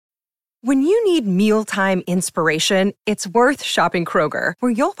When you need mealtime inspiration, it's worth shopping Kroger,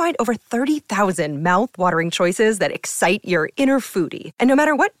 where you'll find over 30,000 mouth-watering choices that excite your inner foodie. And no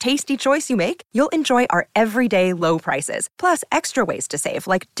matter what tasty choice you make, you'll enjoy our everyday low prices, plus extra ways to save,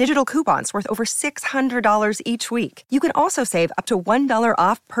 like digital coupons worth over $600 each week. You can also save up to $1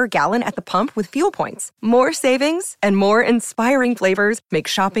 off per gallon at the pump with fuel points. More savings and more inspiring flavors make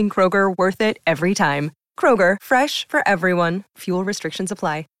shopping Kroger worth it every time. Kroger, fresh for everyone. Fuel restrictions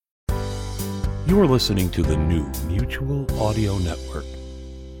apply. You are listening to the new Mutual Audio Network.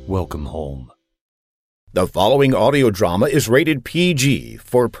 Welcome home. The following audio drama is rated PG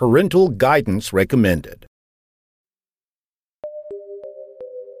for parental guidance recommended.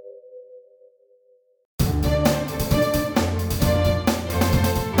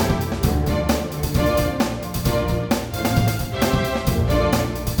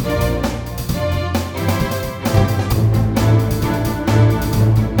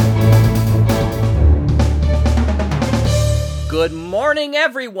 Good morning,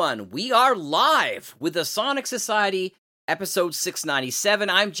 everyone. We are live with the Sonic Society, episode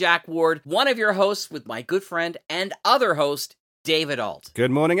 697. I'm Jack Ward, one of your hosts with my good friend and other host, David Alt. Good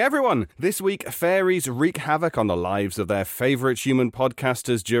morning, everyone. This week, fairies wreak havoc on the lives of their favourite human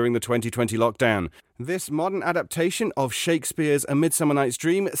podcasters during the 2020 lockdown. This modern adaptation of Shakespeare's A Midsummer Night's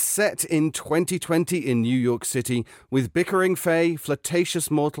Dream, set in 2020 in New York City, with bickering fae,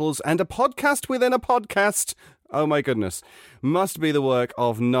 flirtatious mortals, and a podcast within a podcast. Oh my goodness, must be the work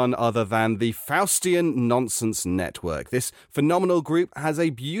of none other than the Faustian Nonsense Network. This phenomenal group has a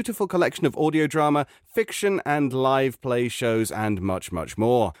beautiful collection of audio drama, fiction, and live play shows, and much, much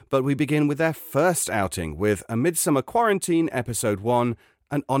more. But we begin with their first outing with A Midsummer Quarantine, Episode 1,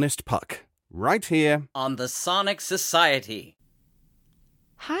 An Honest Puck, right here on the Sonic Society.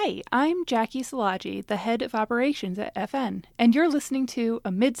 Hi, I'm Jackie Salaji, the head of operations at FN, and you're listening to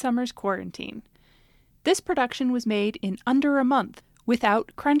A Midsummer's Quarantine. This production was made in under a month,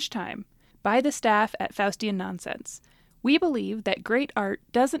 without crunch time, by the staff at Faustian Nonsense. We believe that great art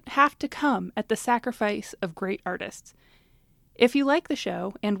doesn't have to come at the sacrifice of great artists. If you like the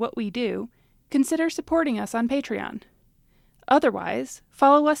show and what we do, consider supporting us on Patreon. Otherwise,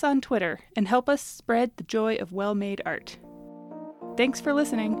 follow us on Twitter and help us spread the joy of well-made art. Thanks for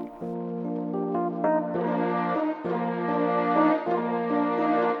listening.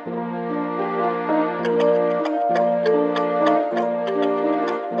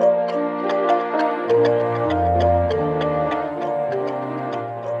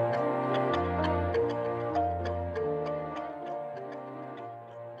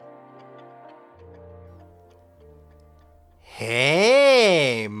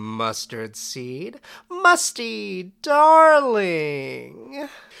 Hey, Mustard Seed. Musty, darling.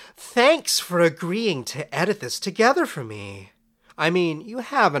 Thanks for agreeing to edit this together for me. I mean, you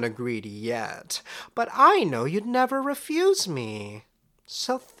haven't agreed yet, but I know you'd never refuse me.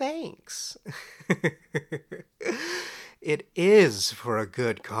 So thanks. It is for a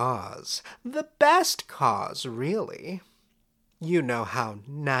good cause. The best cause, really. You know how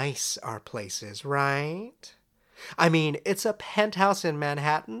nice our place is, right? I mean, it's a penthouse in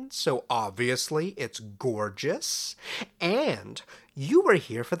Manhattan, so obviously it's gorgeous. And you were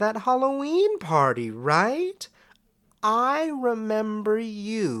here for that Halloween party, right? I remember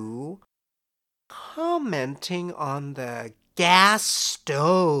you commenting on the gas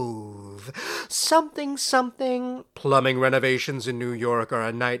stove. Something, plumbing renovations in New York are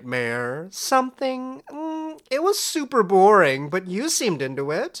a nightmare. Something, it was super boring, but you seemed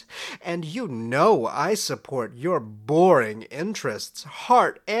into it. And you know I support your boring interests,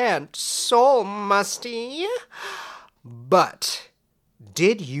 heart and soul, Musty. But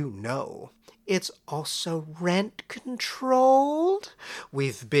did you know it's also rent-controlled?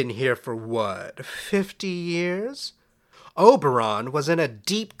 We've been here for what, 50 years? Oberon was in a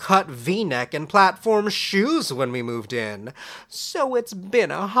deep-cut V-neck and platform shoes when we moved in, so it's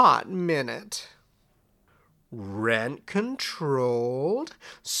been a hot minute. Rent-controlled?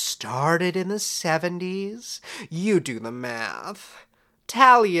 Started in the 70s? You do the math.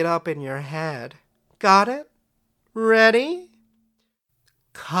 Tally it up in your head. Got it? Ready?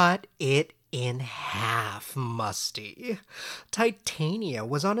 Cut it in half, Musty. Titania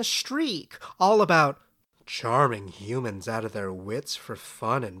was on a streak, all about charming humans out of their wits for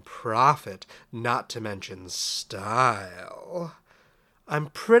fun and profit, not to mention style. I'm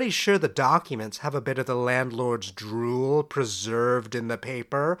pretty sure the documents have a bit of the landlord's drool preserved in the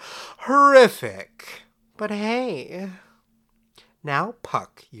paper. Horrific. But hey. Now,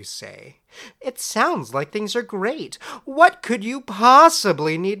 Puck, you say. It sounds like things are great. What could you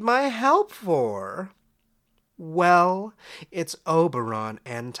possibly need my help for? Well, it's Oberon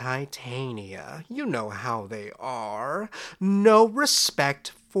and Titania. You know how they are. No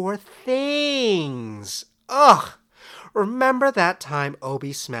respect for things. Ugh! Remember that time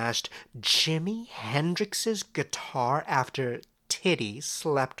Obi smashed Jimi Hendrix's guitar after Titty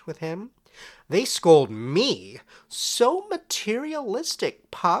slept with him? They scold me. So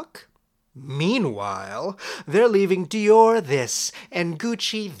materialistic, Puck. Meanwhile, they're leaving Dior this and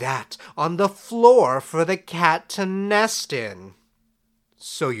Gucci that on the floor for the cat to nest in.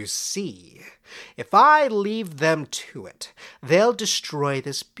 So you see, if I leave them to it, they'll destroy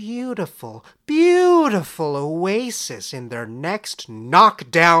this beautiful, beautiful oasis in their next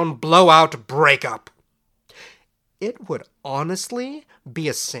knockdown, blowout breakup. It would honestly be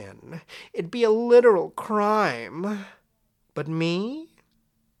a sin. It'd be a literal crime. But me?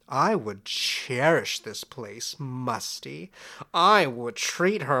 I would cherish this place, Musty. I would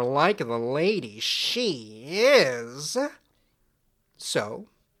treat her like the lady she is. So,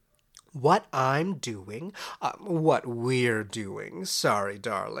 what I'm doing, what we're doing, sorry,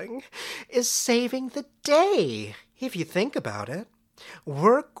 darling, is saving the day, if you think about it.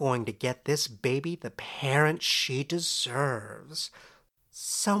 We're going to get this baby the parent she deserves.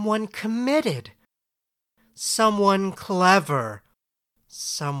 Someone committed. Someone clever.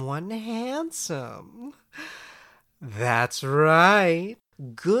 Someone handsome. That's right.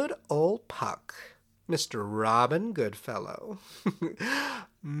 Good old Puck. Mr. Robin Goodfellow.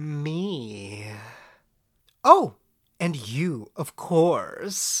 Me. Oh, and you, of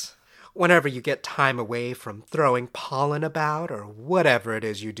course. Whenever you get time away from throwing pollen about or whatever it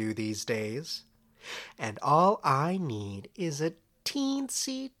is you do these days. And all I need is a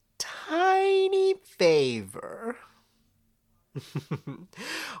teensy tiny favor.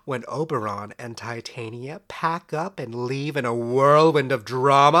 When Oberon and Titania pack up and leave in a whirlwind of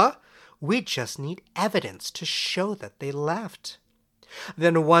drama, we just need evidence to show that they left.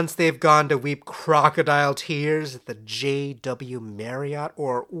 Then once they've gone to weep crocodile tears at the J.W. Marriott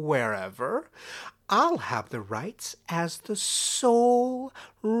or wherever, I'll have the rights as the sole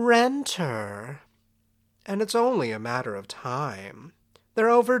renter. And it's only a matter of time. They're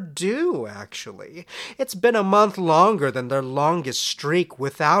overdue, actually. It's been a month longer than their longest streak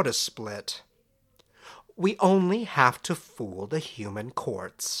without a split. We only have to fool the human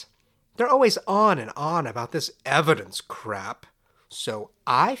courts. They're always on and on about this evidence crap. So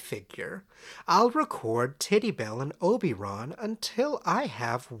I figure I'll record Tittybell and Oberon until I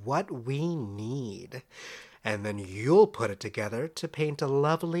have what we need. And then you'll put it together to paint a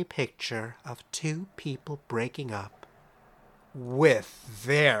lovely picture of two people breaking up. With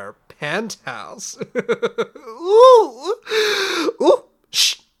their penthouse. Ooh! Ooh!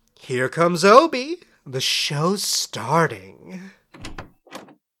 Shh! Here comes Obi. The show's starting.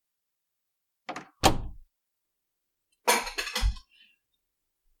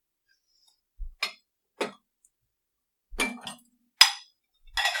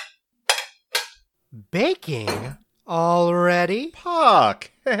 Baking? Already?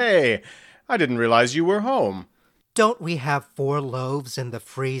 Puck! Hey, I didn't realize you were home. Don't we have 4 loaves in the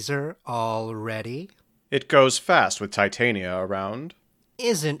freezer already? It goes fast with Titania around.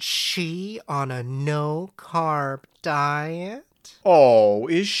 Isn't she on a no-carb diet? Oh,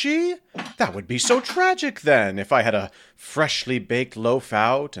 is she? That would be so tragic then, if I had a freshly baked loaf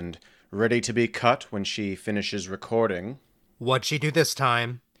out and ready to be cut when she finishes recording. What'd she do this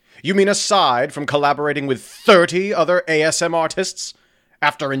time? You mean aside from collaborating with 30 other ASM artists?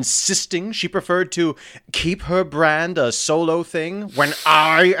 After insisting she preferred to keep her brand a solo thing when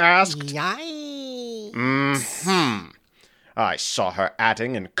I asked? Yikes! I saw her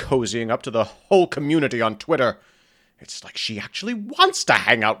atting and cozying up to the whole community on Twitter. It's like she actually wants to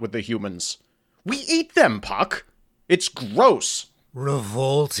hang out with the humans. We eat them, Puck. It's gross.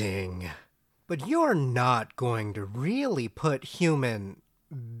 Revolting. But you're not going to really put human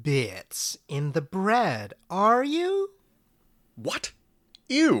bits in the bread, are you? What?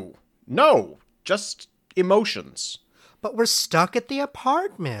 Ew. No, just emotions. But we're stuck at the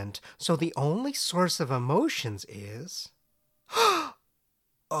apartment, so the only source of emotions is...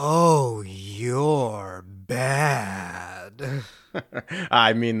 Oh, you're bad.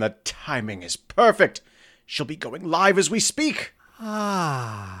 I mean, the timing is perfect. She'll be going live as we speak.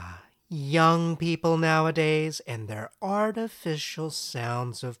 Ah, young people nowadays and their artificial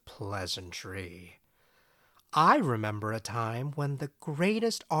sounds of pleasantry. I remember a time when the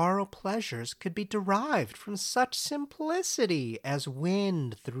greatest oral pleasures could be derived from such simplicity as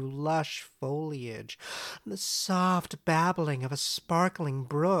wind through lush foliage, the soft babbling of a sparkling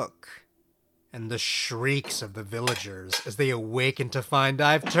brook, and the shrieks of the villagers as they awaken to find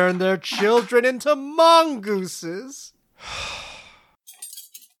I've turned their children into mongooses.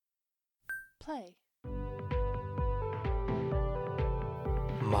 Play.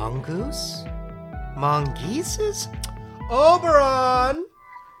 Mongoose? Mongooses? Oberon!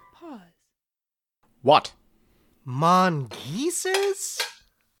 Pause. What? Mongooses?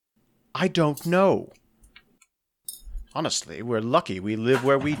 I don't know. Honestly, we're lucky we live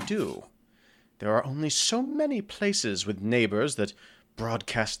where we do. There are only so many places with neighbors that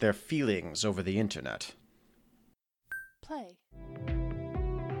broadcast their feelings over the internet. Play.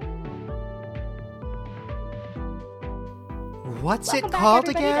 What's Welcome it back, called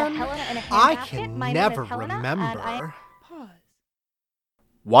everybody, to again? Helena in a I Handbasket. can My name never is Helena, remember. and I- Pause.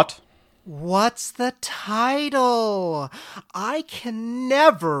 What? What's the title? I can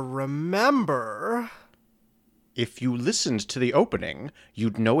never remember. If you listened to the opening,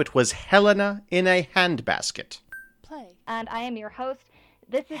 you'd know it was Helena in a Handbasket. Play. And I am your host.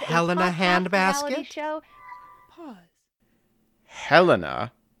 This is Helena a podcast reality Handbasket? show. Pause.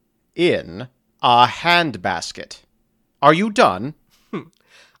 Helena in a Handbasket. Are you done?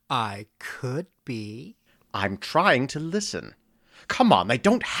 I could be. I'm trying to listen. Come on, they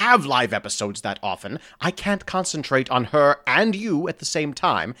don't have live episodes that often. I can't concentrate on her and you at the same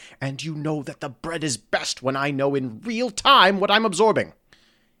time, and you know that the bread is best when I know in real time what I'm absorbing.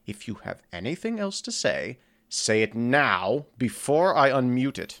 If you have anything else to say it now before I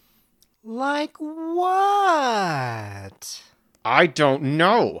unmute it. Like what? I don't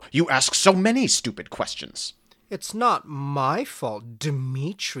know. You ask so many stupid questions. It's not my fault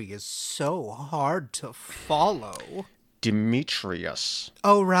Dimitri is so hard to follow. Demetrius.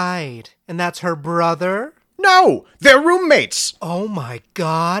 Oh, right. And that's her brother? No! They're roommates! Oh my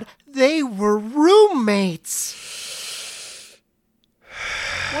god, they were roommates!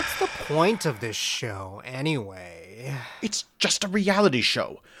 What's the point of this show, anyway? It's just a reality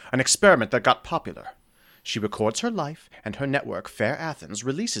show. An experiment that got popular. She records her life, and her network, Fair Athens,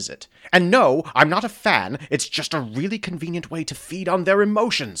 releases it. And no, I'm not a fan. It's just a really convenient way to feed on their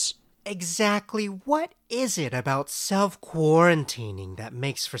emotions. Exactly what is it about self-quarantining that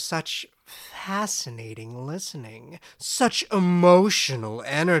makes for such fascinating listening? Such emotional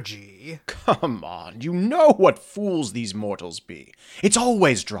energy? Come on, you know what fools these mortals be. It's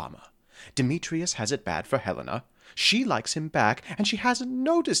always drama. Demetrius has it bad for Helena. She likes him back, and she hasn't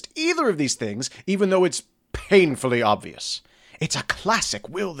noticed either of these things, even though it's painfully obvious. It's a classic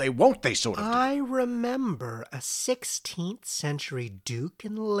will they, won't they sort of deal. I remember a 16th century duke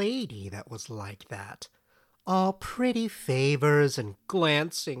and lady that was like that. All pretty favors and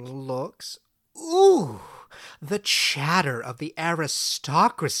glancing looks. Ooh, the chatter of the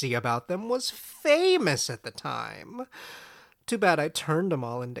aristocracy about them was famous at the time. Too bad I turned them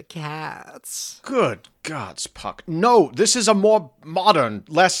all into cats. Good gods, Puck. No, this is a more modern,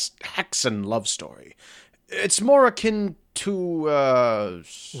 less Hexen love story. It's more akin to,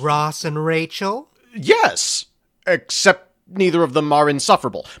 Ross and Rachel? Yes! Except neither of them are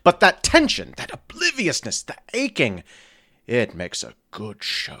insufferable. But that tension, that obliviousness, the aching, it makes a good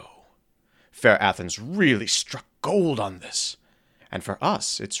show. Fair Athens really struck gold on this. And for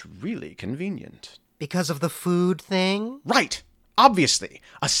us, it's really convenient. Because of the food thing? Right! Obviously.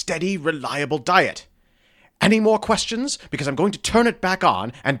 A steady, reliable diet. Any more questions? Because I'm going to turn it back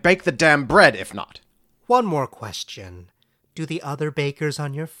on and bake the damn bread if not. One more question. Do the other bakers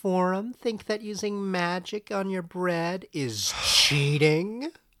on your forum think that using magic on your bread is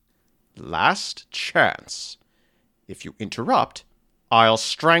cheating? Last chance. If you interrupt, I'll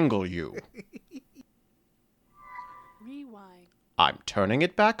strangle you. Rewind. I'm turning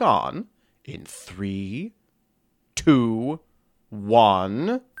it back on in 3, 2,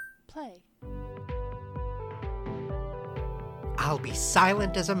 1. Play. I'll be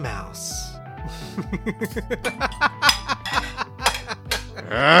silent as a mouse.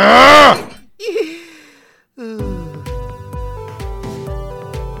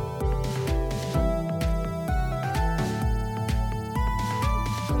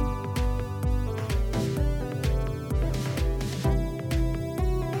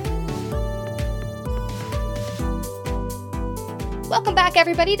 Welcome back,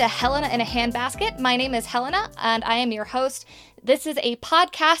 everybody, to Helena in a Handbasket. My name is Helena, and I am your host. This is a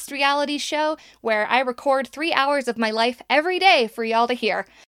podcast reality show where I record 3 hours of my life every day for y'all to hear.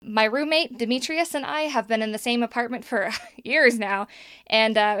 My roommate, Demetrius, and I have been in the same apartment for years now,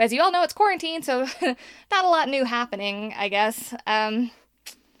 and as you all know, it's quarantine, so not a lot new happening, I guess.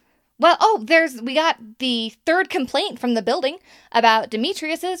 We got the third complaint from the building about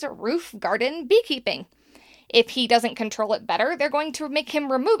Demetrius's roof garden beekeeping. If he doesn't control it better, they're going to make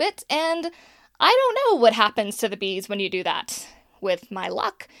him remove it, and I don't know what happens to the bees when you do that. With my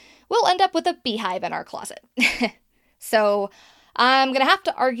luck, we'll end up with a beehive in our closet. So, I'm gonna have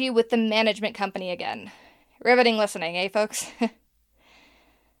to argue with the management company again. Riveting listening, eh, folks?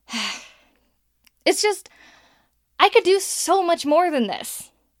 It's just, I could do so much more than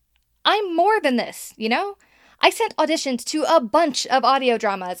this. I'm more than this, you know? I sent auditions to a bunch of audio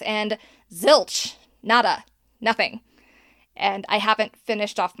dramas, and zilch, nada, nothing. And I haven't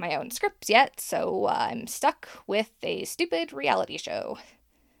finished off my own scripts yet, so I'm stuck with a stupid reality show.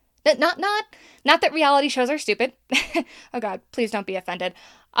 Not that reality shows are stupid. Oh God, please don't be offended.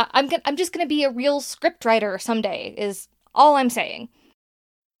 I'm just gonna be a real scriptwriter someday, is all I'm saying.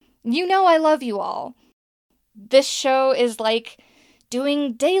 You know I love you all. This show is like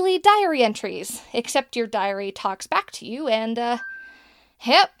doing daily diary entries, except your diary talks back to you and,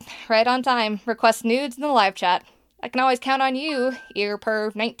 yep, right on time. Request nudes in the live chat. I can always count on you,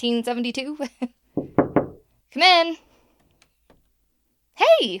 earperv 1972. Come in.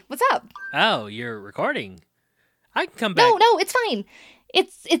 Hey, what's up? Oh, you're recording. I can come back. No, it's fine.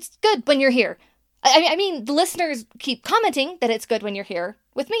 It's good when you're here. I mean, the listeners keep commenting that it's good when you're here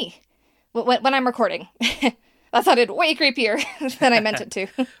with me. When I'm recording. That sounded way creepier than I meant it to.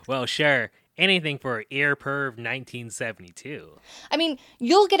 Well, sure. Anything for earperv 1972. I mean,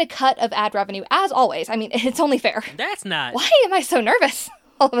 you'll get a cut of ad revenue, as always. I mean, it's only fair. That's not... Why am I so nervous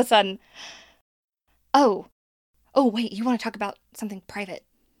all of a sudden? Oh, wait, you want to talk about something private?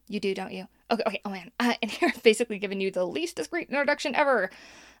 You do, don't you? Okay, oh man. And here I've basically given you the least discreet introduction ever.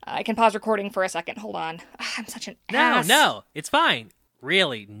 I can pause recording for a second. Hold on. I'm such an ass. No, it's fine.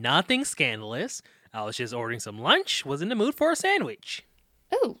 Really, nothing scandalous. I was just ordering some lunch, was in the mood for a sandwich.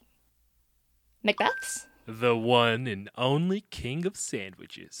 Ooh. Macbeth's? The one and only king of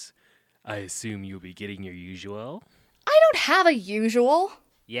sandwiches. I assume you'll be getting your usual? I don't have a usual.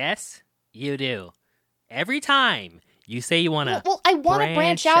 Yes, you do. Every time you say you want to Well, I want to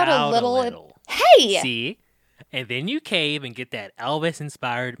branch out a little. Hey! See? And then you cave and get that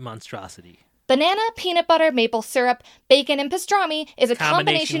Elvis-inspired monstrosity. Banana, peanut butter, maple syrup, bacon, and pastrami is a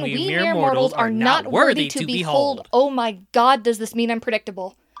combination we mere mortals are not worthy to behold. Oh my God, does this mean I'm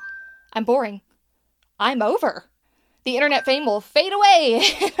predictable? I'm boring. I'm over. The internet fame will fade away.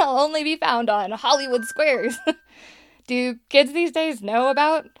 I'll only be found on Hollywood Squares. Do kids these days know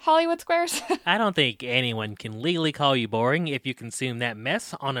about Hollywood Squares? I don't think anyone can legally call you boring if you consume that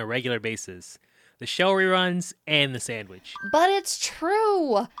mess on a regular basis. The show reruns and the sandwich. But it's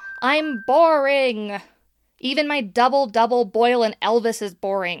true. I'm boring. Even my double boil and Elvis is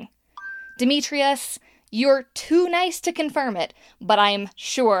boring. Demetrius, you're too nice to confirm it, but I'm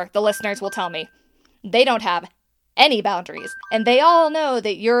sure the listeners will tell me. They don't have any boundaries, and they all know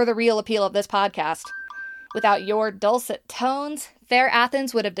that you're the real appeal of this podcast. Without your dulcet tones, Fair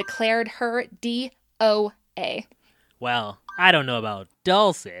Athens would have declared her DOA. Well, I don't know about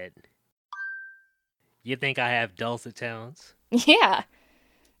dulcet. You think I have dulcet tones? Yeah.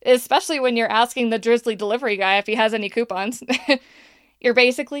 Especially when you're asking the drizzly delivery guy if he has any coupons. You're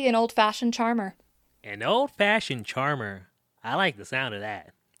basically an old-fashioned charmer. An old-fashioned charmer. I like the sound of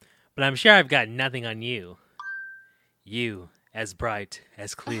that. But I'm sure I've got nothing on you. You, as bright,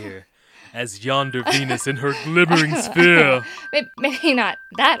 as clear, as yonder Venus in her glimmering sphere. Maybe not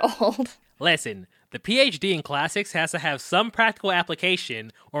that old. Listen, the PhD in classics has to have some practical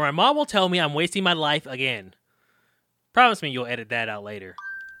application, or my mom will tell me I'm wasting my life again. Promise me you'll edit that out later.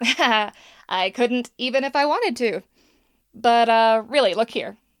 I couldn't even if I wanted to. But, really, look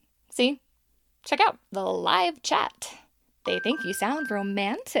here. See? Check out the live chat. They think you sound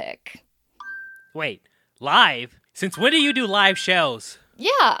romantic. Wait, live? Since when do you do live shows?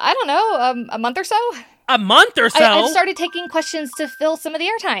 Yeah, I don't know, a month or so? A month or so? I've started taking questions to fill some of the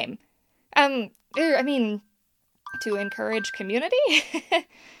airtime. I mean, to encourage community?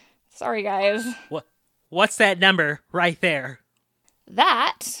 Sorry, guys. What's that number right there?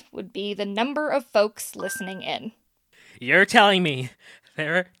 That would be the number of folks listening in. You're telling me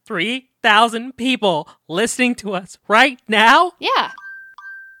there are 3,000 people listening to us right now? Yeah.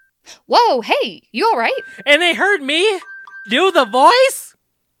 Whoa, hey, you all right? And they heard me do the voice?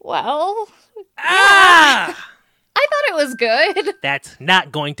 Well... Ah! I thought it was good. That's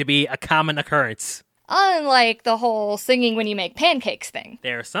not going to be a common occurrence. Unlike the whole singing when you make pancakes thing.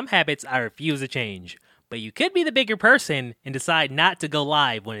 There are some habits I refuse to change, but you could be the bigger person and decide not to go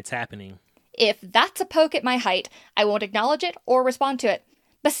live when it's happening. If that's a poke at my height, I won't acknowledge it or respond to it.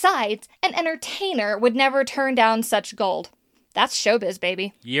 Besides, an entertainer would never turn down such gold. That's showbiz,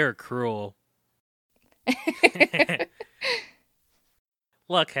 baby. You're cruel.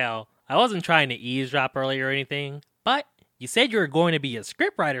 Look, Hal, I wasn't trying to eavesdrop earlier or anything, but you said you were going to be a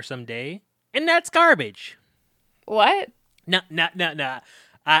scriptwriter someday. And that's garbage. What? No.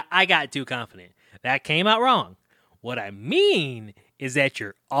 I got too confident. That came out wrong. What I mean is that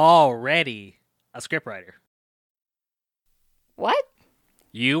you're already a scriptwriter. What?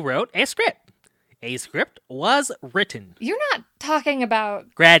 You wrote a script. A script was written. You're not talking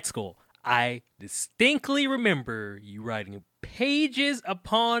about... Grad school. I distinctly remember you writing pages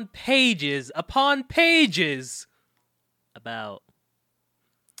upon pages upon pages about...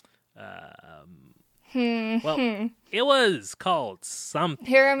 Well, it was called something.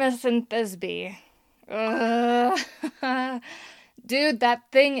 Pyramus and Thisbe. Dude, that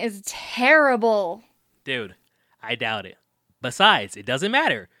thing is terrible. Dude, I doubt it. Besides, it doesn't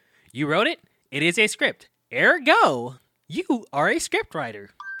matter. You wrote it. It is a script. Ergo, you are a scriptwriter.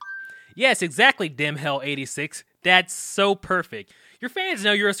 Yes, exactly, Dimhell86. That's so perfect. Your fans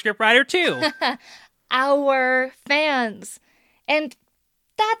know you're a scriptwriter too. Our fans. And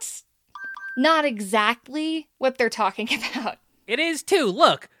that's not exactly what they're talking about. It is too.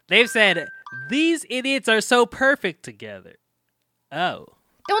 Look, they've said, these idiots are so perfect together. Oh.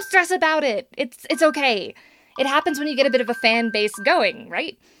 Don't stress about it. It's okay. It happens when you get a bit of a fan base going,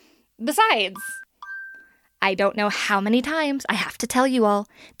 right? Besides, I don't know how many times I have to tell you all,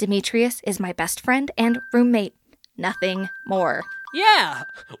 Demetrius is my best friend and roommate. Nothing more. Yeah,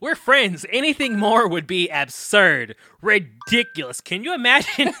 we're friends. Anything more would be absurd. Ridiculous. Can you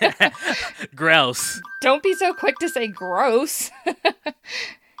imagine? Gross. Don't be so quick to say gross.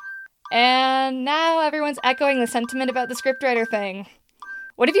 And now everyone's echoing the sentiment about the scriptwriter thing.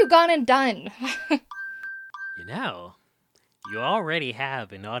 What have you gone and done? You know, you already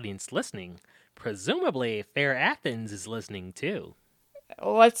have an audience listening. Presumably, Fair Athens is listening too.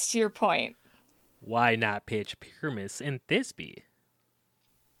 What's your point? Why not pitch Pyramus and Thisbe?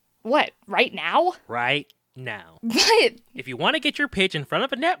 What, right now? Right now. What? If you want to get your pitch in front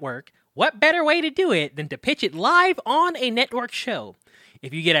of a network, what better way to do it than to pitch it live on a network show?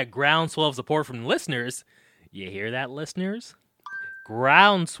 If you get a groundswell of support from listeners, you hear that, listeners?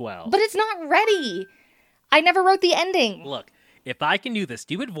 Groundswell. But it's not ready. I never wrote the ending. Look, if I can do the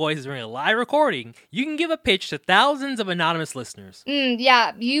stupid voice during a live recording, you can give a pitch to thousands of anonymous listeners.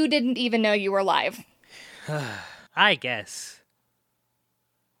 Yeah, you didn't even know you were live. I guess.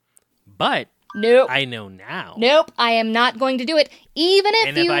 But nope. I know now. Nope, I am not going to do it, even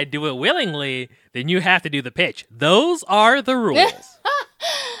if if I do it willingly, then you have to do the pitch. Those are the rules.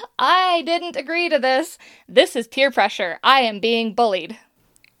 I didn't agree to this. This is peer pressure. I am being bullied.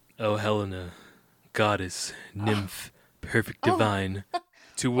 Oh, Helena, goddess, nymph, perfect divine,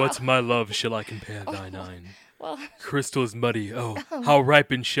 to what my love shall I compare thine eyne? Well, crystals muddy, how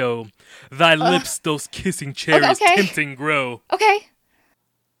ripe and show, thy lips those kissing cherries tempting grow. Okay.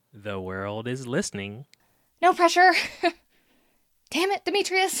 The world is listening. No pressure. Damn it,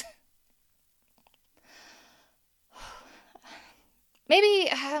 Demetrius.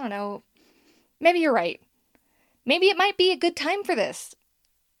 Maybe, I don't know, maybe you're right. Maybe it might be a good time for this.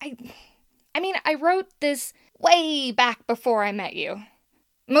 I mean, I wrote this way back before I met you.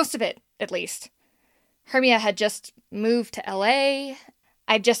 Most of it, at least. Hermia had just moved to LA.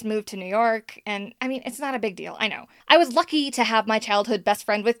 I'd just moved to New York. And, I mean, it's not a big deal, I know. I was lucky to have my childhood best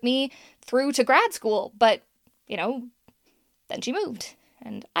friend with me through to grad school. But, you know, then she moved.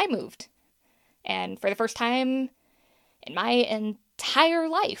 And I moved. And for the first time in my entire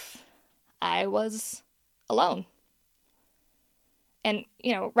life, I was alone. And,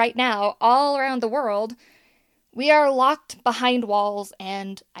 you know, right now, all around the world, we are locked behind walls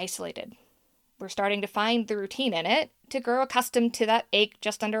and isolated. We're starting to find the routine in it, to grow accustomed to that ache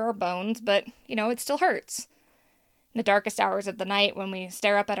just under our bones, but, you know, it still hurts. In the darkest hours of the night when we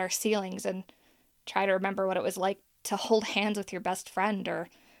stare up at our ceilings and try to remember what it was like to hold hands with your best friend, or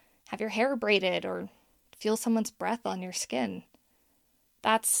have your hair braided, or feel someone's breath on your skin.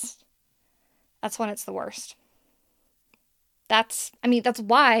 That's when it's the worst. That's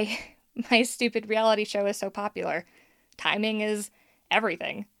why my stupid reality show is so popular. Timing is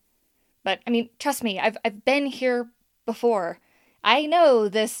everything. But, I mean, trust me, I've been here before. I know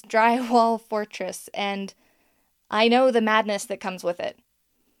this drywall fortress, and I know the madness that comes with it.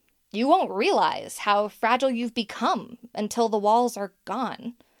 You won't realize how fragile you've become until the walls are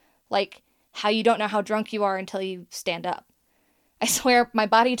gone. Like, how you don't know how drunk you are until you stand up. I swear, my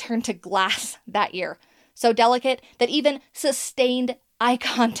body turned to glass that year. So delicate that even sustained eye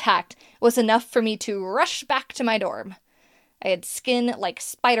contact was enough for me to rush back to my dorm. I had skin like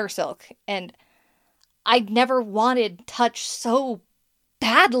spider silk, and I'd never wanted touch so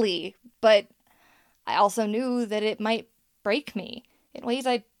badly, but I also knew that it might break me in ways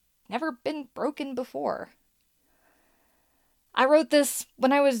I'd never been broken before. I wrote this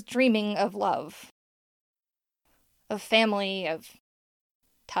when I was dreaming of love. Of family, of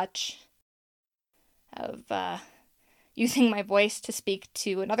touch. Of, using my voice to speak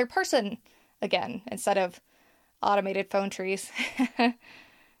to another person again, instead of automated phone trees.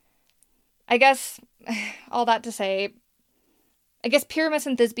 I guess, all that to say, I guess Pyramus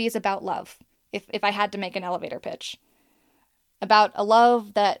and Thisbe is about love, if I had to make an elevator pitch. About a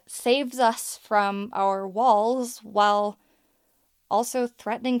love that saves us from our walls while also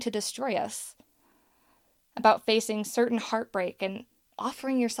threatening to destroy us. About facing certain heartbreak and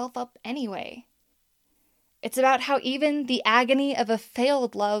offering yourself up anyway. It's about how even the agony of a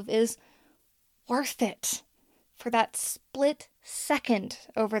failed love is worth it for that split second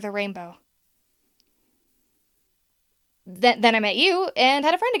over the rainbow. Then I met you and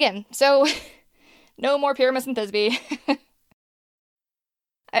had a friend again, so no more Pyramus and Thisbe.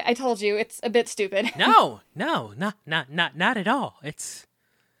 I told you, it's a bit stupid. No, not at all.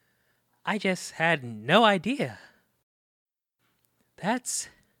 I just had no idea. That's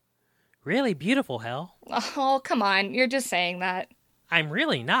really beautiful, Hel. Oh, come on, you're just saying that. I'm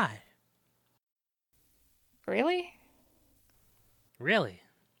really not. Really? Really.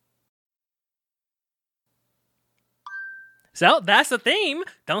 So, that's the theme.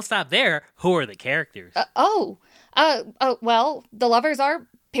 Don't stop there. Who are the characters? Well, the lovers are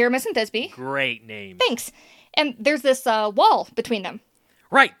Pyramus and Thisbe. Great name. Thanks. And there's this, wall between them.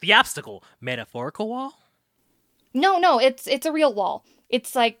 Right, the obstacle. Metaphorical wall? No, it's a real wall.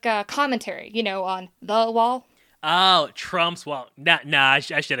 It's like, commentary, on the wall. Oh, Trump's wall. Nah, I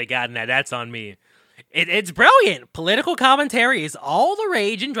should have gotten that. That's on me. It's brilliant. Political commentary is all the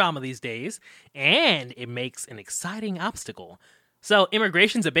rage in drama these days, and it makes an exciting obstacle. So,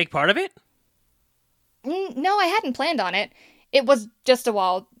 immigration's a big part of it? No, I hadn't planned on it. It was just a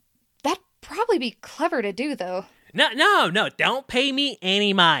wall. That'd probably be clever to do, though. No, don't pay me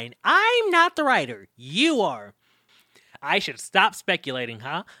any mind. I'm not the writer. You are. I should stop speculating,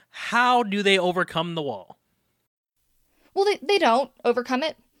 huh? How do they overcome the wall? Well, they don't overcome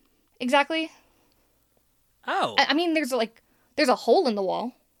it. Exactly. Oh. I mean, there's a hole in the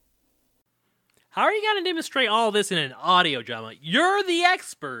wall. How are you going to demonstrate all this in an audio drama? You're the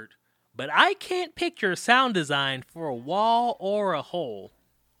expert, but I can't picture sound design for a wall or a hole.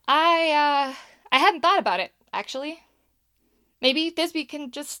 I hadn't thought about it, actually. Maybe Thisbe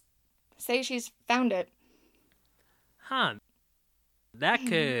can just say she's found it. Huh. That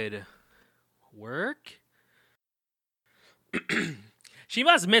could work. She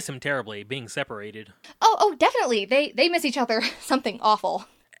must miss him terribly, being separated. Oh, definitely. They miss each other something awful.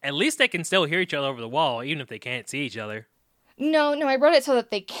 At least they can still hear each other over the wall, even if they can't see each other. No, I wrote it so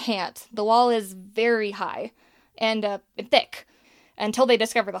that they can't. The wall is very high and thick, until they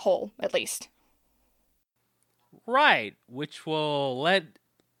discover the hole, at least. Right, which will let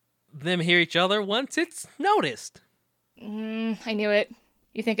them hear each other once it's noticed. I knew it.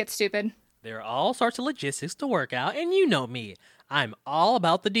 You think it's stupid? There are all sorts of logistics to work out, and you know me. I'm all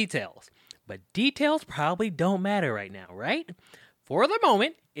about the details. But details probably don't matter right now, right? For the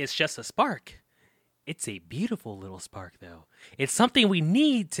moment, it's just a spark. It's a beautiful little spark, though. It's something we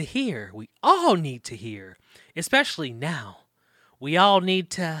need to hear. We all need to hear. Especially now. We all need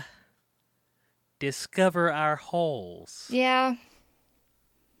to discover our holes. Yeah,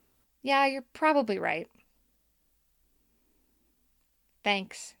 you're probably right.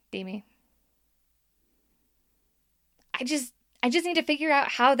 Thanks, Demi. I just need to figure out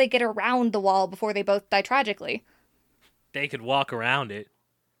how they get around the wall before they both die tragically. They could walk around it.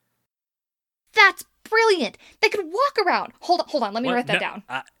 That's brilliant! They could walk around! Hold on, let me write that down.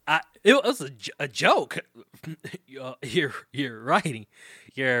 It was a joke. You're writing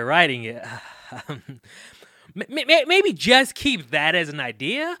it. Maybe just keep that as an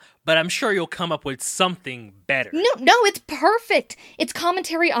idea, but I'm sure you'll come up with something better. No, it's perfect! It's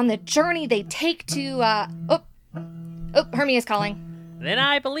commentary on the journey they take to, Hermia's calling. Then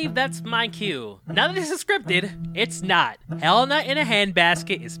I believe that's my cue. Now that this is scripted, it's not. Helena in a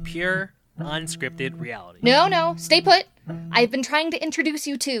Handbasket is pure, unscripted reality. No, stay put. I've been trying to introduce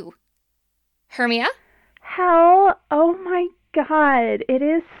you to Hermia. Hel, oh my God, it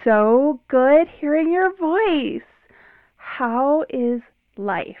is so good hearing your voice. How is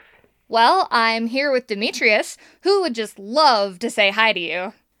life? Well, I'm here with Demetrius, who would just love to say hi to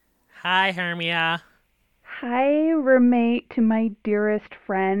you. Hi, Hermia. Hi, roommate to my dearest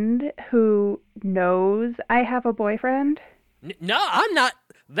friend who knows I have a boyfriend. No, I'm not.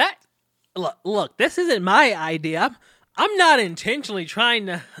 That. Look, this isn't my idea. I'm not intentionally trying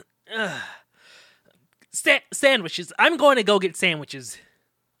to. Sandwiches. I'm going to go get sandwiches.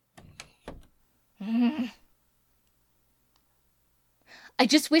 I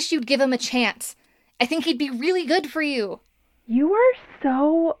just wish you'd give him a chance. I think he'd be really good for you. You are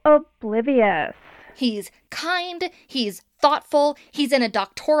so oblivious. He's kind, he's thoughtful, he's in a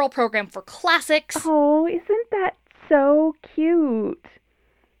doctoral program for classics. Oh, isn't that so cute?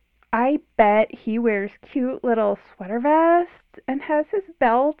 I bet he wears cute little sweater vests and has his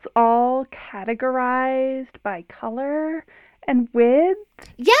belts all categorized by color and width.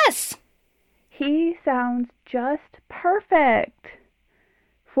 Yes! He sounds just perfect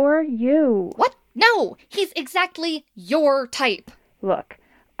for you. What? No, he's exactly your type. Look,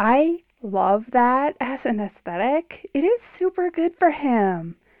 I love that as an aesthetic. It is super good for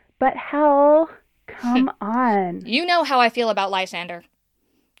him. But hell, come on. You know how I feel about Lysander.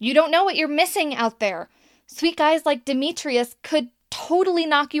 You don't know what you're missing out there. Sweet guys like Demetrius could totally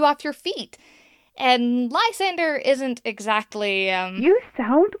knock you off your feet. And Lysander isn't exactly, You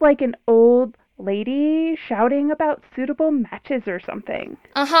sound like an old lady shouting about suitable matches or something.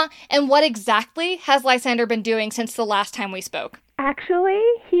 Uh-huh. And what exactly has Lysander been doing since the last time we spoke? Actually,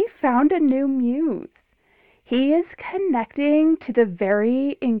 he found a new muse. He is connecting to the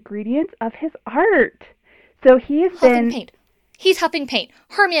very ingredients of his art. So he's Huffing paint. He's huffing paint.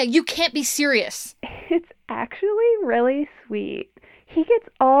 Hermia, you can't be serious. It's actually really sweet. He gets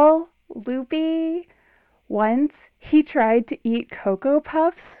all loopy. Once he tried to eat Cocoa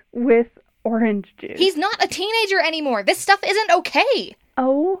Puffs with orange juice. He's not a teenager anymore. This stuff isn't okay.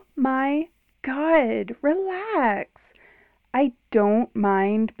 Oh my God, relax. I don't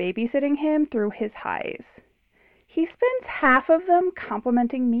mind babysitting him through his highs. He spends half of them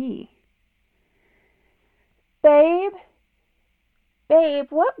complimenting me. Babe,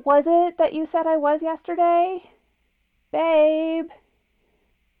 what was it that you said I was yesterday? Babe.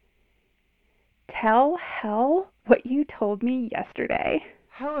 Tell Hell what you told me yesterday.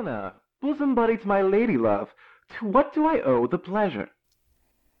 Helena, bosom buddy to my lady love, to what do I owe the pleasure?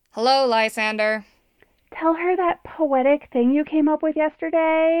 Hello, Lysander. Tell her that poetic thing you came up with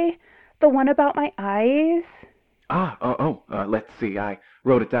yesterday. The one about my eyes. Let's see. I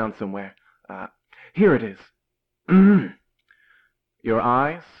wrote it down somewhere. Here it is. Your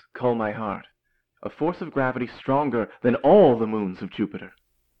eyes call my heart, a force of gravity stronger than all the moons of Jupiter.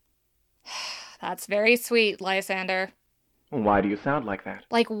 That's very sweet, Lysander. Why do you sound like that?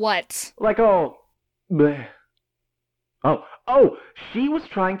 Like what? Like all... bleh. Oh, she was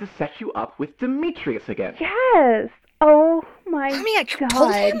trying to set you up with Demetrius again. Yes. Oh my Hermia,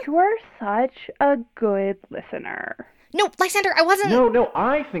 God, you are such a good listener. No, Lysander, I wasn't... No,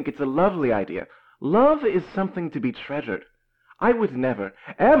 I think it's a lovely idea. Love is something to be treasured. I would never,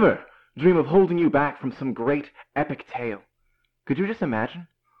 ever dream of holding you back from some great epic tale. Could you just imagine?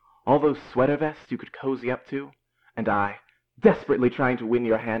 All those sweater vests you could cozy up to, and I, desperately trying to win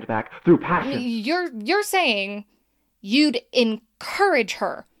your hand back through passion. You're saying you'd encourage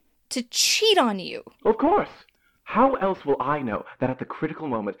her to cheat on you? Of course. How else will I know that at the critical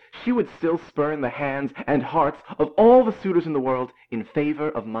moment she would still spurn the hands and hearts of all the suitors in the world in favor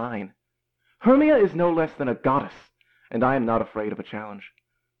of mine? Hermia is no less than a goddess, and I am not afraid of a challenge.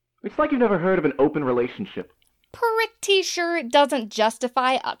 It's like you've never heard of an open relationship. Pretty sure it doesn't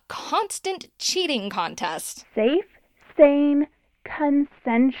justify a constant cheating contest. Safe, sane,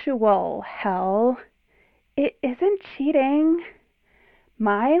 consensual, Hell. It isn't cheating.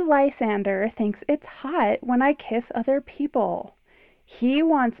 My Lysander thinks it's hot when I kiss other people. He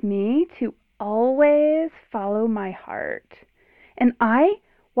wants me to always follow my heart. And I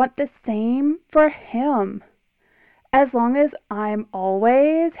want the same for him. As long as I'm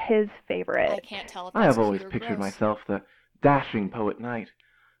always his favorite. I can't tell if I that's have always cute or pictured gross. myself the dashing poet knight.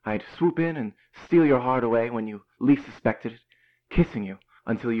 I'd swoop in and steal your heart away when you least suspected it, kissing you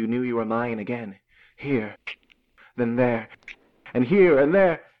until you knew you were mine again. Here, then there, and here and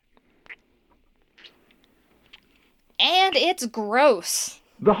there. And it's gross.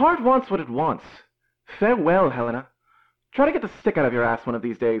 The heart wants what it wants. Farewell, Helena. Try to get the stick out of your ass one of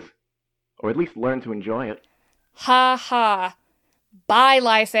these days. Or at least learn to enjoy it. Ha ha. Bye,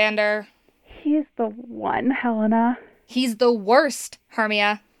 Lysander. He's the one, Helena. He's the worst,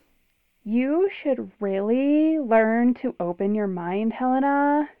 Hermia. You should really learn to open your mind,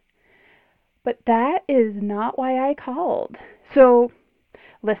 Helena. But that is not why I called. So,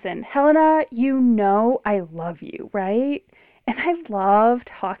 listen, Helena, you know I love you, right? And I love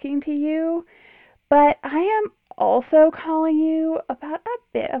talking to you. But I am also calling you about a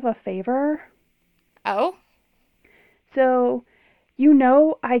bit of a favor. Oh? So, you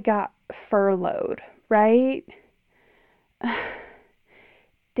know I got furloughed, right?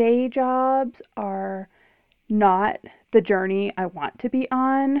 Day jobs are not the journey I want to be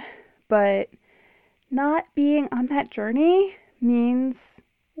on, but not being on that journey means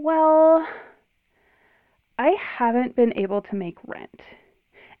Well, I haven't been able to make rent.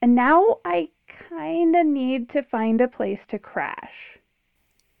 And now I kinda need to find a place to crash.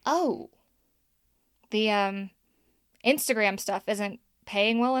 Oh. The, Instagram stuff isn't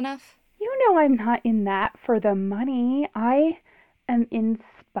paying well enough? You know I'm not in that for the money. I am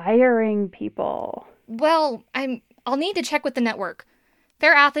inspiring people. Well, I'll need to check with the network.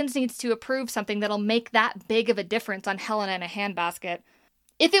 Fair Athens needs to approve something that'll make that big of a difference on Helena in a Handbasket.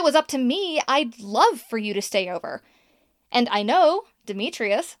 If it was up to me, I'd love for you to stay over. And I know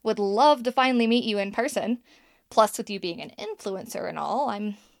Demetrius would love to finally meet you in person. Plus, with you being an influencer and all,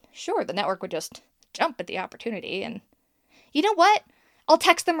 I'm sure the network would just jump at the opportunity. And you know what? I'll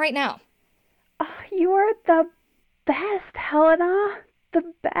text them right now. Oh, you are the best, Helena. The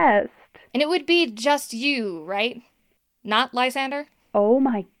best. And it would be just you, right? Not Lysander? Oh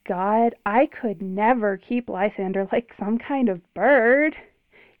my god, I could never keep Lysander like some kind of bird.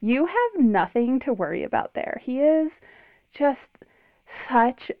 You have nothing to worry about there. He is just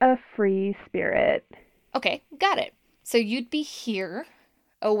such a free spirit. Okay, got it. So you'd be here,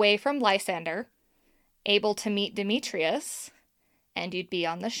 away from Lysander, able to meet Demetrius, and you'd be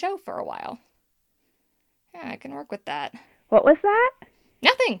on the show for a while. Yeah, I can work with that. What was that?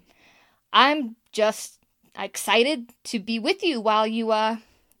 Nothing. I'm just excited to be with you while you,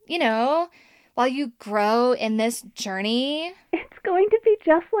 while you grow in this journey. It's going to be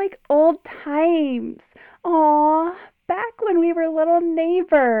just like old times. Aw, back when we were little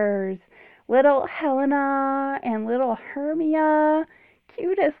neighbors. Little Helena and little Hermia.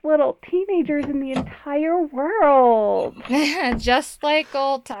 Cutest little teenagers in the entire world. Just like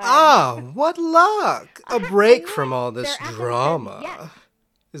old times. Ah, what luck! A break from all this drama.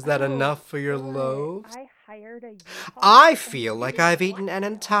 Is that enough for your loaves? I feel like I've eaten an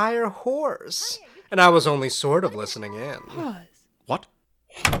entire horse, and I was only sort of listening in. What?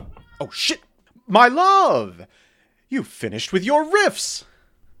 Oh, shit! My love! You finished with your riffs!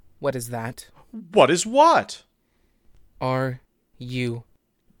 What is that? What is what? Are you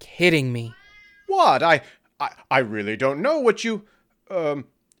kidding me? What? I really don't know what you...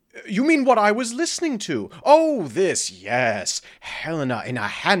 You mean what I was listening to? Oh, this, yes. Helena in a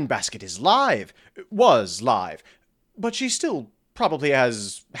Handbasket is live. Was live. But she still probably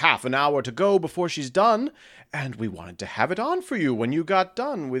has half an hour to go before she's done. And we wanted to have it on for you when you got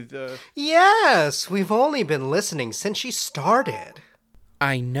done with, Yes, we've only been listening since she started.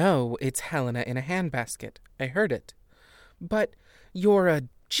 I know it's Helena in a Handbasket. I heard it. But you're a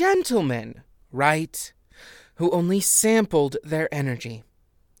gentleman, right? Who only sampled their energy.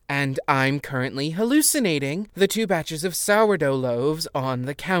 And I'm currently hallucinating the 2 batches of sourdough loaves on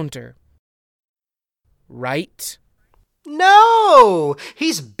the counter. Right? No!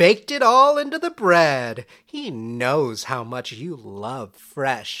 He's baked it all into the bread. He knows how much you love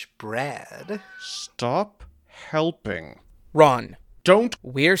fresh bread. Stop helping. Ron. Don't.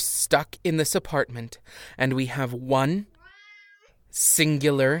 We're stuck in this apartment, and we have one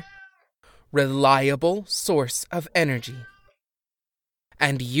singular, reliable source of energy.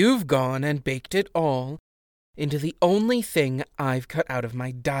 And you've gone and baked it all into the only thing I've cut out of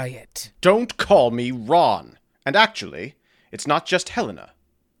my diet. Don't call me Ron. And actually, it's not just Helena.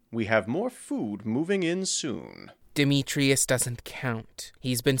 We have more food moving in soon. Demetrius doesn't count.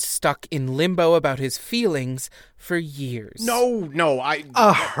 He's been stuck in limbo about his feelings for years. No,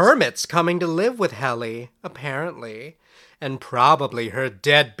 A hermit's coming to live with Helly, apparently. And probably her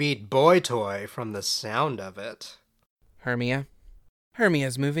deadbeat boy toy from the sound of it.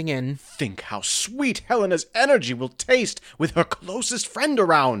 Hermia's moving in. Think how sweet Helena's energy will taste with her closest friend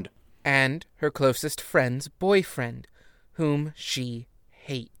around. And her closest friend's boyfriend, whom she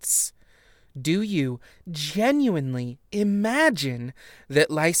hates. Do you genuinely imagine that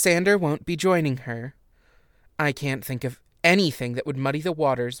Lysander won't be joining her? I can't think of anything that would muddy the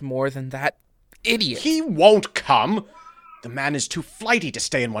waters more than that idiot. He won't come. The man is too flighty to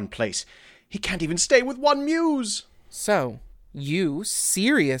stay in one place. He can't even stay with one muse. So, you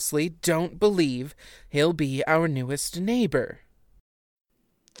seriously don't believe he'll be our newest neighbor?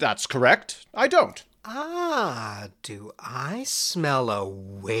 That's correct. I don't. Ah, do I smell a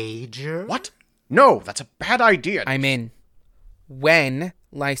wager? What? No, that's a bad idea. I'm in. When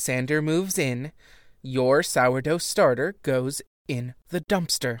Lysander moves in, your sourdough starter goes in the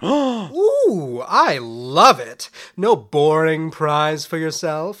dumpster. Ooh, I love it. No boring prize for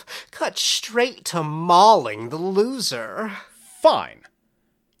yourself. Cut straight to mauling the loser. Fine.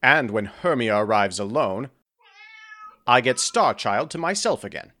 And when Hermia arrives alone, I get Starchild to myself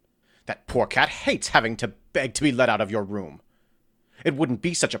again. That poor cat hates having to beg to be let out of your room. It wouldn't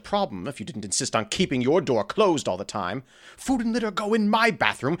be such a problem if you didn't insist on keeping your door closed all the time. Food and litter go in my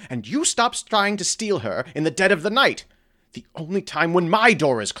bathroom, and you stop trying to steal her in the dead of the night. The only time when my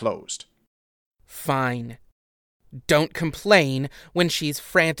door is closed. Fine. Don't complain when she's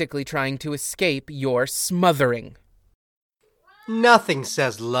frantically trying to escape your smothering. Nothing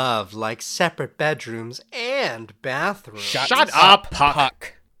says love like separate bedrooms and bathrooms. Shut up,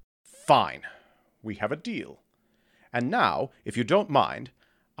 Puck! Fine. We have a deal. And now, if you don't mind,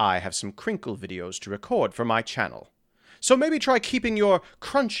 I have some crinkle videos to record for my channel. So maybe try keeping your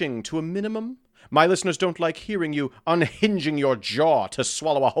crunching to a minimum. My listeners don't like hearing you unhinging your jaw to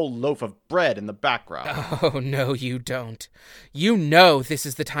swallow a whole loaf of bread in the background. Oh, no, you don't. You know this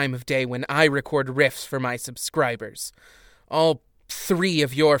is the time of day when I record riffs for my subscribers. All 3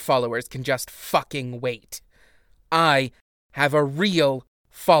 of your followers can just fucking wait. I have a real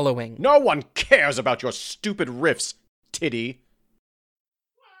following. No one cares about your stupid riffs, Titty.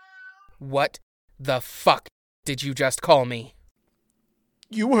 What the fuck did you just call me?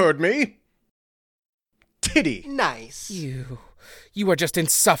 You heard me. Titty. Nice. You are just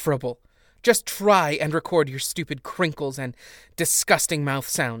insufferable. Just try and record your stupid crinkles and disgusting mouth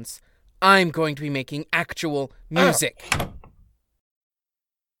sounds. I'm going to be making actual music.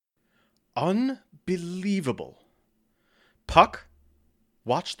 Unbelievable. Puck,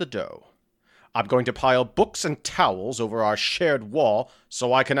 watch the dough. I'm going to pile books and towels over our shared wall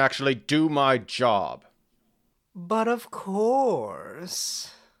so I can actually do my job. But of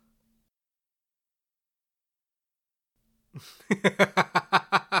course.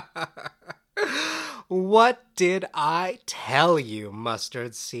 What did I tell you,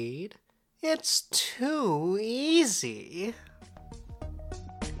 Mustard Seed? It's too easy.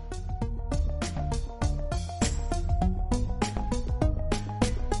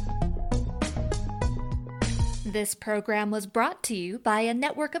 This program was brought to you by a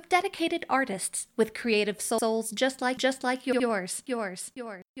network of dedicated artists with creative souls just like yours.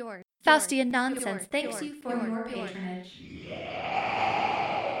 Faustian Nonsense thanks you for your patronage.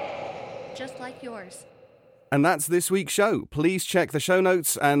 Just like yours. And that's this week's show. Please check the show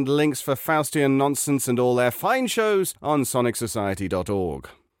notes and links for Faustian Nonsense and all their fine shows on sonicsociety.org.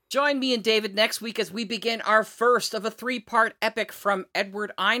 Join me and David next week as we begin our first of a 3-part epic from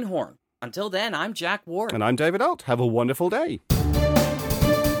Edward Einhorn. Until then, I'm Jack Ward. And I'm David Alt. Have a wonderful day.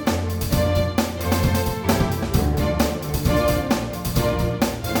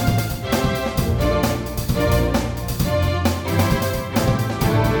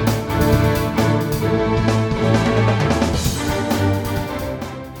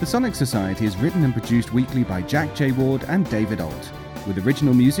 The Sonic Society is written and produced weekly by Jack J. Ward and David Alt, with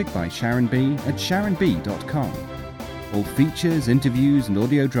original music by Sharon B. at sharonb.com. All features, interviews, and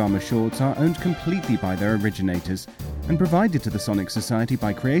audio drama shorts are owned completely by their originators and provided to the Sonic Society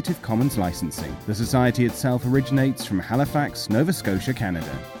by Creative Commons licensing. The Society itself originates from Halifax, Nova Scotia,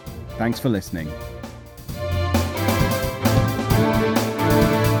 Canada. Thanks for listening.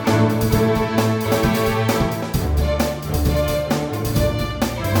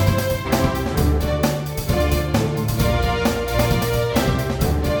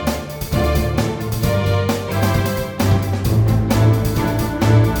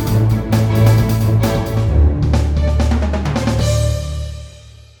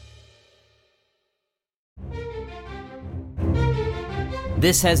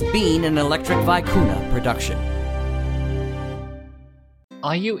 This has been an Electric Vicuna production.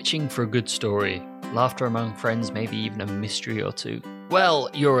 Are you itching for a good story? Laughter among friends, maybe even a mystery or two? Well,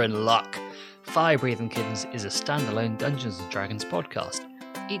 you're in luck. Fire Breathing Kittens is a standalone Dungeons & Dragons podcast.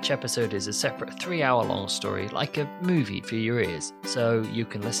 Each episode is a separate 3-hour-long story, like a movie for your ears, so you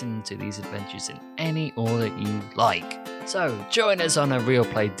can listen to these adventures in any order you like. So, join us on a real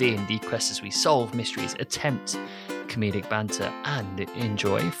play D&D quest as we solve mysteries, attempt comedic banter, and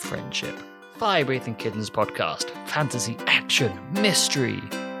enjoy friendship. Fire Breathing Kittens podcast. Fantasy, action, mystery.